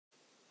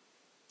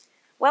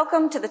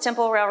Welcome to the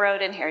Temple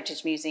Railroad and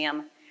Heritage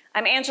Museum.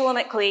 I'm Angela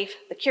McCleaf,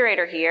 the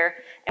curator here,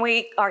 and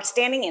we are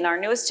standing in our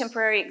newest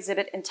temporary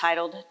exhibit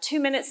entitled 2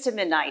 Minutes to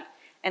Midnight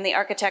and the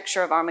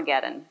Architecture of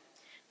Armageddon.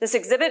 This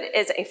exhibit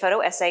is a photo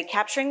essay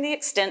capturing the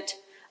extent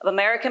of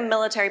American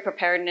military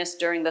preparedness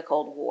during the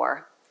Cold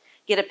War.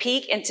 Get a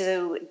peek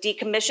into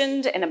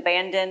decommissioned and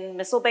abandoned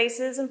missile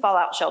bases and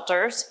fallout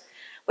shelters,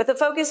 with a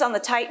focus on the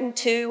Titan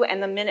II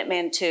and the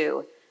Minuteman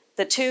II,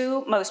 the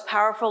two most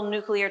powerful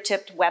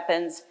nuclear-tipped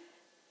weapons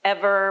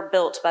ever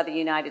built by the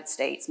United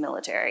States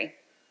military.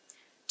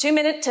 2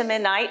 Minutes to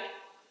Midnight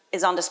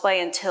is on display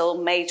until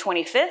May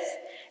 25th,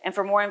 and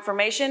for more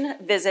information,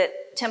 visit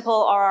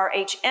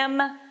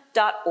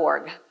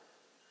templerrhm.org.